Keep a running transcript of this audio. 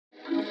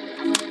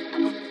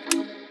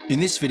In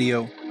this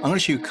video, I'm going to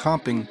show you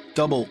comping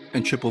double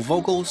and triple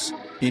vocals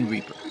in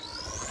Reaper.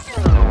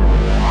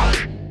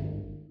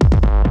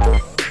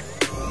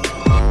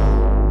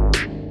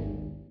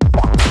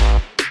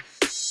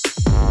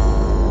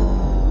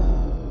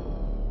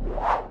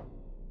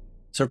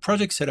 So our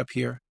project's set up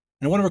here,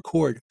 and I want to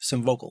record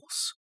some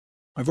vocals.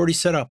 I've already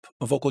set up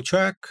a vocal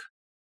track.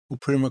 We'll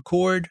put in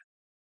record,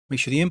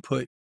 make sure the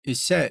input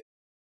is set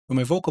where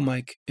my vocal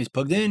mic is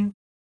plugged in,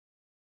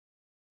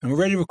 and we're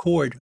ready to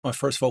record our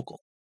first vocal.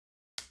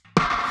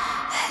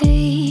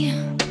 Hey,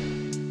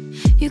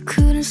 you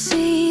couldn't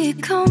see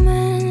it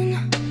coming.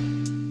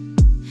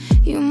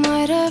 You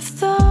might have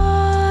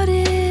thought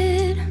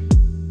it,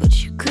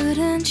 but you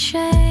couldn't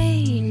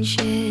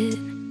change it.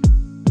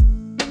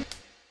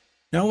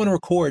 Now I want to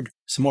record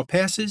some more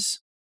passes,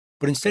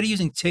 but instead of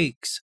using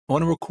takes, I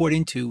want to record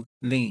into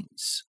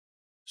lanes.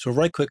 So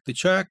right click the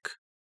track,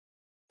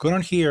 go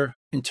down here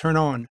and turn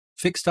on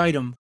fixed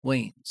item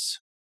lanes.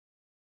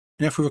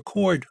 And if we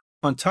record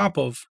on top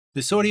of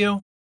this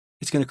audio,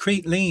 it's going to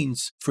create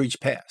lanes for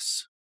each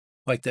pass,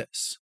 like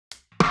this.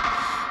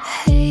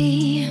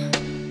 Hey,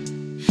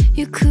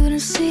 you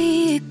couldn't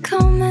see it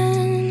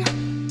coming.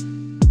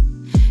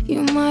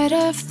 You might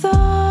have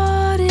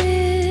thought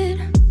it,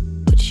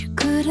 but you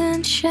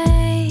couldn't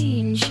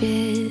change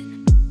it.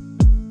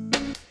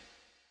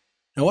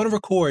 Now I want to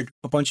record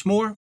a bunch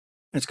more, and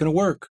it's going to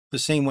work the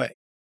same way,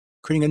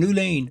 creating a new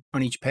lane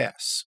on each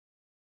pass,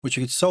 which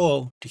you could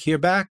solo to hear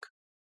back.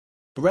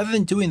 But rather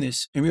than doing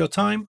this in real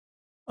time,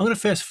 I'm going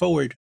to fast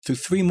forward through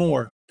 3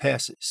 more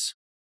passes.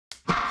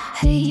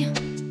 Hey,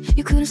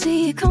 you couldn't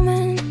see it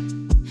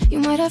coming. You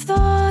might have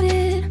thought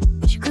it,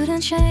 but you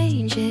couldn't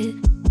change it.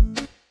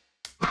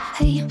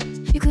 Hey,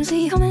 you couldn't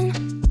see it coming.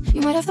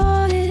 You might have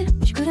thought it,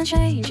 but you couldn't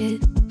change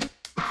it.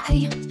 Hey,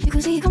 you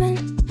couldn't see it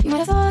coming. You might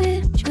have thought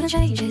it, but you couldn't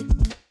change it.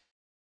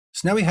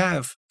 So now we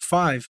have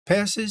 5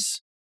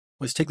 passes.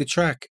 Let's take the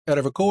track out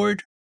of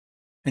record,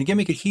 and again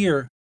we could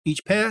hear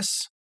each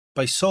pass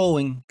by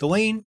soloing the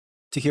lane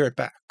to hear it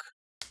back.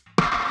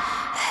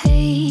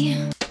 Hey,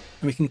 And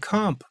we can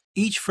comp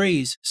each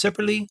phrase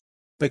separately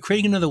by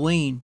creating another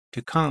lane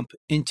to comp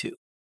into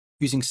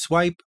using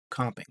swipe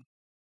comping.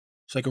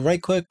 So I can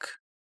right click,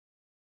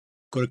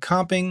 go to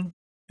comping,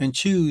 and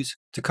choose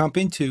to comp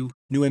into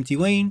new empty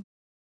lane,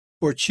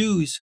 or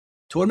choose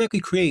to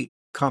automatically create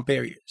comp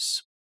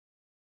areas.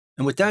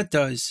 And what that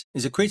does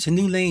is it creates a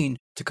new lane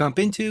to comp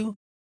into,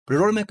 but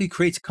it automatically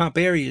creates comp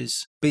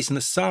areas based on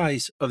the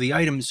size of the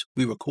items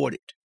we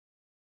recorded.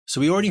 So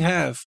we already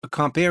have a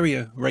comp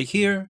area right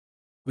here.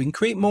 We can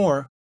create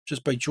more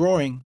just by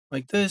drawing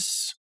like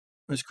this.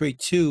 Let's create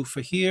 2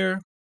 for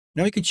here.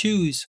 Now we can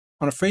choose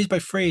on a phrase by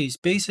phrase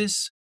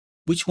basis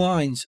which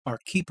lines are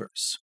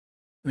keepers.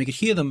 And we can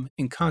hear them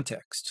in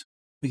context.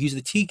 We can use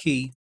the T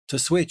key to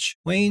switch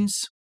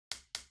lanes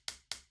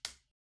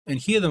and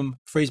hear them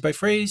phrase by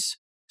phrase,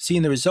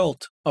 seeing the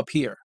result up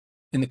here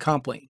in the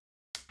comp lane.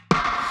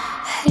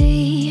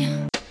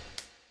 hey,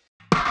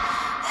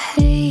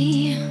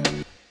 hey,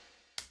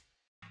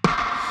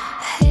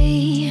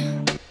 hey.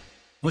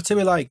 Let's say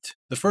we liked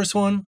the first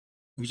one.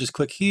 We just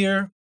click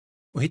here.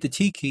 We'll hit the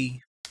T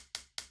key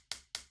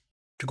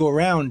to go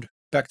around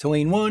back to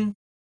lane 1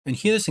 and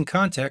hear this in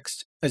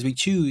context as we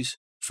choose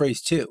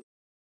phrase 2.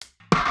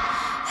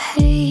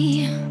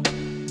 Hey,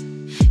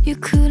 you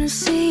couldn't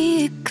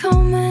see it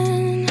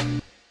coming.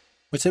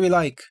 Let's say we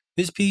like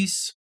this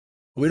piece,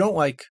 but we don't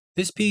like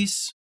this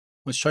piece.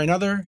 Let's try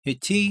another.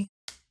 Hit T.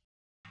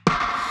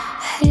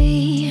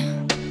 Hey,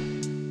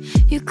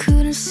 you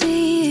couldn't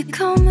see it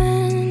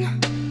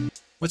coming.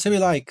 Let's say we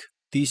like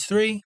these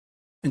 3.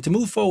 And to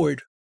move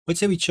forward, let's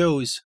say we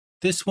chose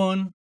this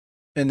one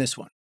and this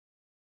one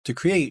to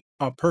create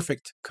our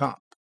perfect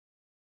comp.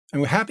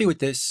 And we're happy with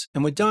this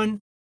and we're done.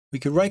 We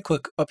could right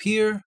click up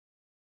here,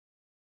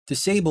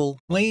 disable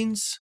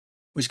lanes,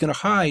 which is going to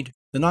hide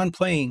the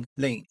non-playing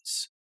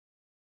lanes,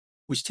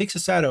 which takes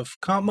us out of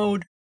comp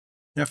mode.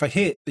 Now if I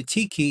hit the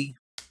T key,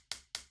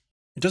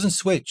 it doesn't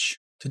switch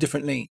to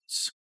different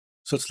lanes.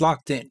 So it's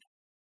locked in.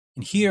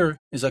 And here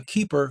is our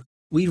keeper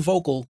lead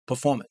vocal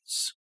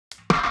performance.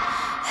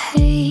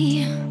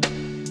 Hey,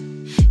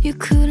 you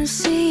couldn't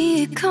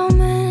see it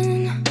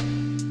coming.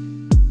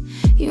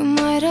 You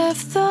might have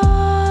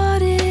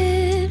thought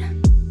it,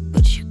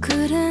 but you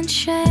couldn't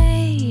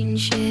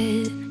change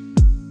it.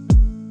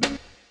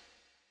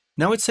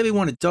 Now let's say we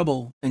want to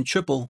double and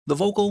triple the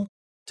vocal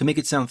to make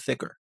it sound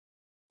thicker.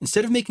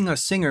 Instead of making our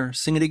singer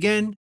sing it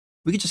again,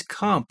 we could just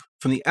comp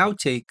from the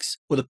outtakes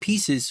or the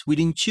pieces we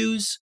didn't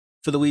choose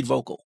for the lead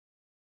vocal.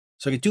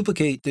 So I could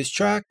duplicate this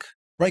track,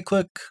 right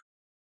click,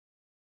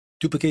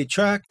 duplicate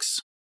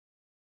tracks.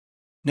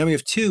 Now we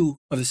have 2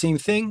 of the same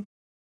thing,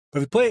 but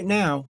if we play it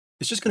now,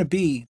 it's just going to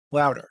be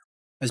louder,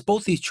 as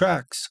both these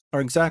tracks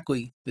are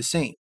exactly the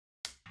same.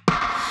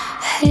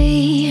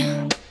 Hey,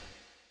 And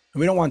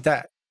we don't want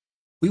that.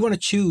 We want to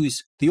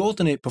choose the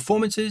alternate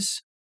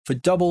performances for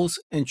doubles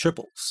and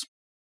triples.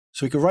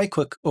 So we can right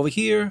click over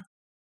here,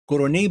 go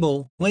to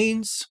enable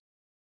lanes,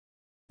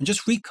 and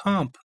just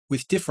recomp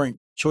with different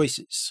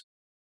choices.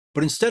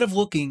 But instead of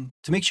looking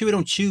to make sure we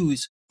don't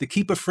choose the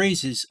keeper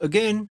phrases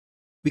again,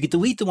 we can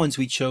delete the ones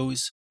we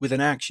chose with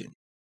an action.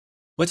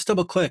 Let's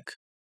double click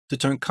to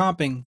turn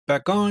comping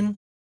back on.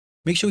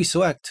 Make sure we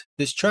select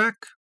this track,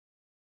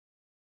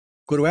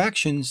 go to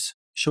Actions,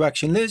 Show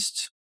Action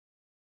List,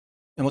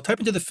 and we'll type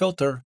into the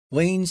filter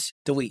Lanes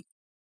Delete.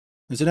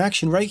 There's an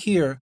action right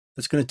here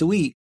that's going to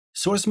delete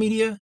source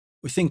media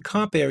within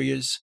comp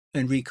areas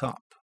and recomp.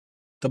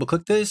 Double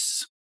click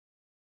this,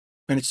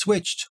 and it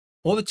switched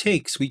all the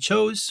takes we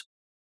chose,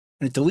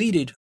 and it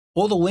deleted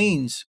all the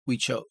lanes we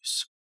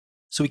chose.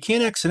 So we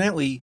can't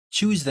accidentally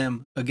choose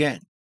them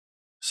again.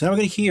 So now we're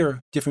going to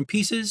hear different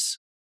pieces.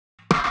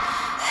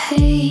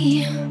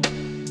 Hey,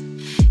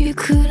 you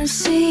couldn't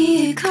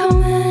see it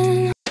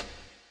coming.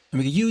 And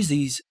we can use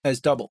these as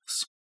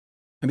doubles.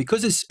 And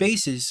because there's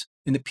spaces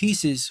in the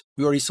pieces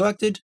we already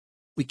selected,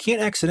 we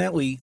can't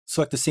accidentally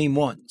select the same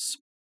ones.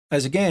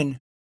 As again,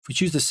 if we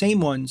choose the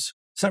same ones,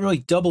 it's not really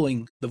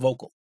doubling the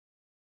vocal.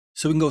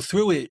 So we can go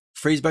through it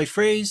phrase by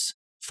phrase,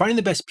 finding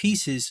the best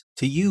pieces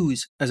to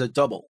use as a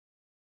double.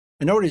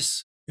 And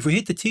notice, if we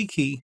hit the T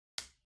key,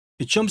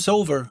 it jumps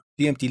over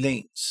the empty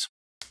lanes.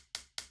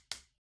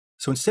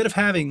 So instead of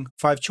having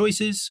 5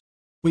 choices,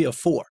 we have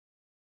 4,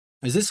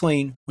 as this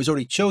lane was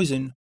already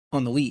chosen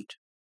on the lead.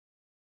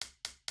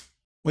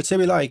 Let's say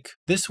we like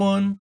this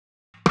one.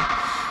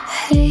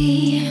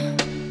 Hey,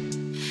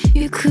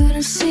 you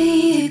couldn't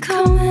see it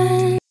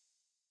coming.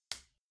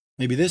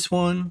 Maybe this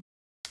one,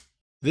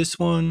 this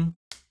one,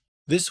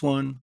 this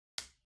one,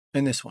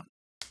 and this one.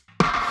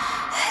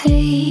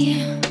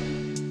 Hey,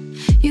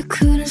 you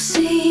couldn't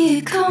see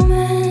it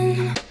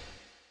coming.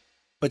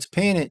 Let's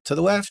pan it to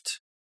the left,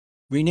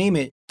 rename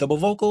it double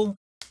vocal.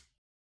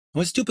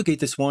 Let's duplicate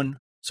this one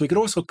so we could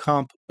also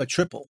comp a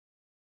triple.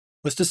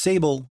 Let's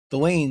disable the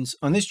lanes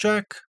on this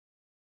track.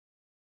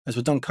 As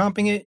we're done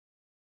comping it,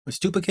 let's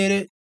duplicate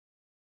it.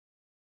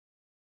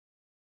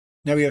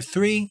 Now we have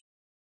 3.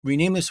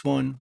 Rename this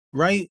one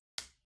right,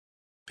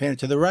 pan it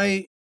to the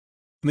right,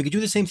 and we can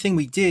do the same thing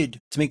we did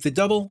to make the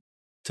double,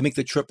 to make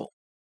the triple.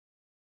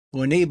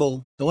 We'll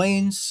enable the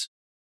lanes,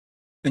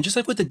 and just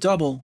like with the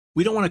double,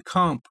 we don't want to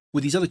comp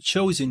with these other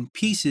chosen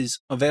pieces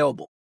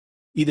available,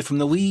 either from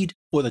the lead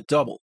or the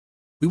double.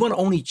 We want to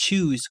only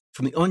choose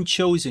from the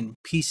unchosen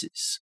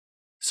pieces.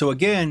 So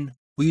again,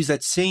 we use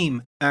that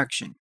same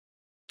action.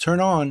 Turn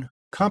on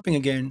comping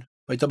again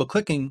by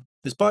double-clicking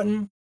this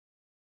button,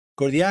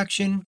 go to the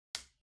action,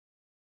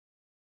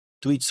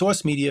 delete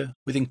source media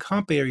within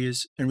comp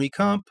areas and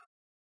recomp,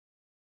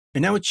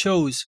 and now it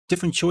shows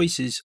different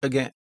choices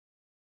again.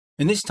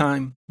 And this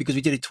time, because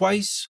we did it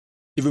twice,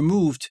 it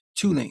removed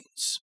 2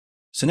 lanes.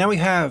 So now we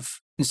have,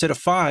 instead of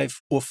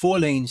 5 or 4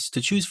 lanes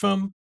to choose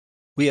from,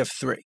 we have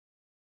 3.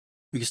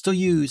 We can still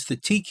use the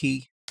T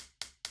key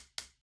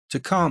to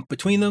comp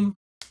between them.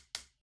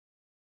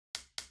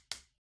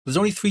 There's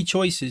only 3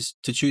 choices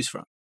to choose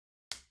from.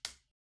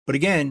 But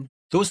again,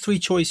 those 3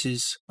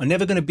 choices are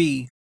never going to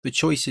be the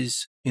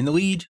choices in the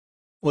lead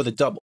or the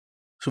double.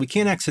 So we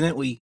can't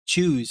accidentally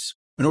choose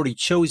an already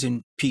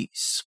chosen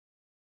piece.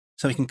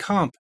 So we can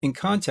comp in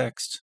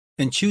context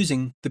and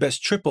choosing the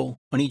best triple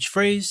on each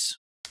phrase.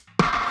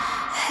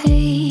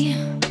 Hey,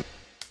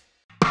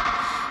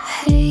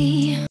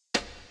 hey,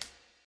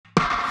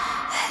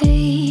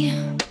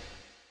 hey.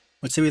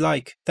 Let's say we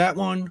like that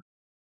one,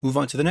 move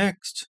on to the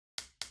next.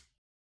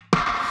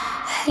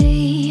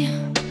 Hey,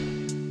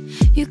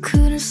 you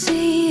couldn't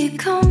see it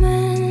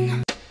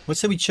coming. Let's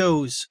say we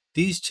chose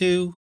these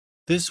 2,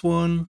 this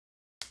one,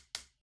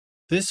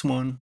 and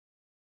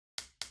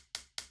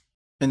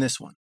this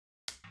one.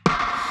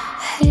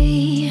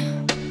 Hey,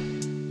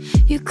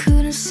 you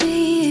couldn't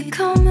see it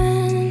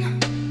coming.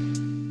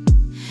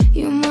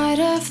 You might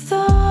have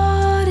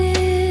thought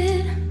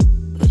it,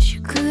 but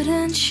you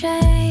couldn't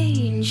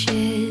change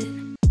it.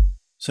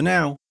 So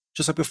now,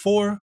 just like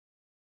before,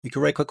 we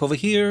can right click over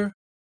here,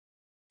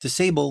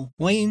 disable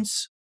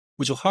lanes,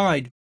 which will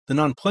hide the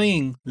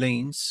non-playing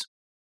lanes,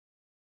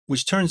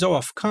 which turns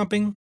off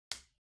comping,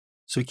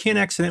 so we can't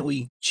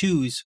accidentally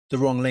choose the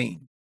wrong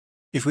lane.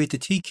 If we hit the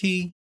T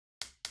key,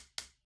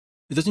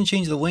 it doesn't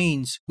change the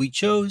lanes we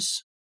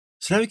chose.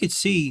 So now we can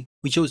see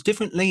we chose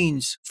different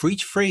lanes for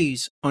each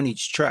phrase on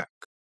each track.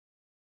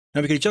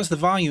 Now we can adjust the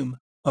volume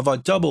of our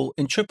double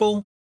and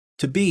triple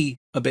to be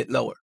a bit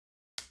lower.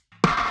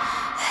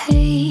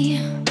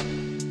 Hey,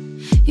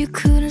 you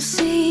couldn't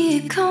see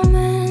it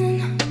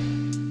coming.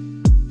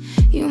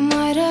 You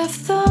might have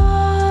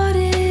thought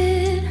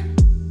it,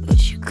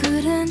 but you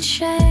couldn't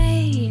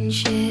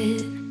change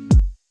it.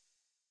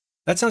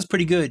 That sounds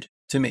pretty good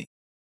to me.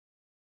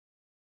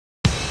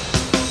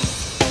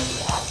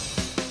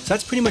 So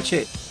that's pretty much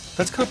it.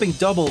 That's comping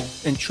double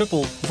and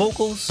triple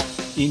vocals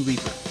in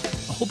Reaper.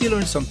 I hope you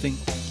learned something,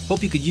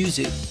 hope you could use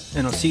it,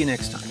 and I'll see you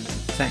next time.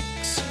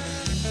 Thanks.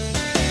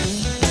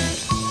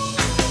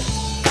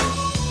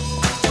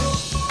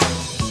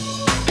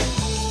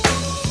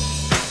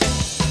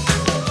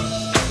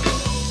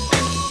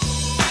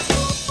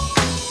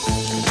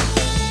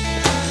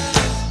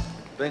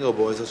 Bingo,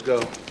 boys, let's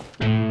go.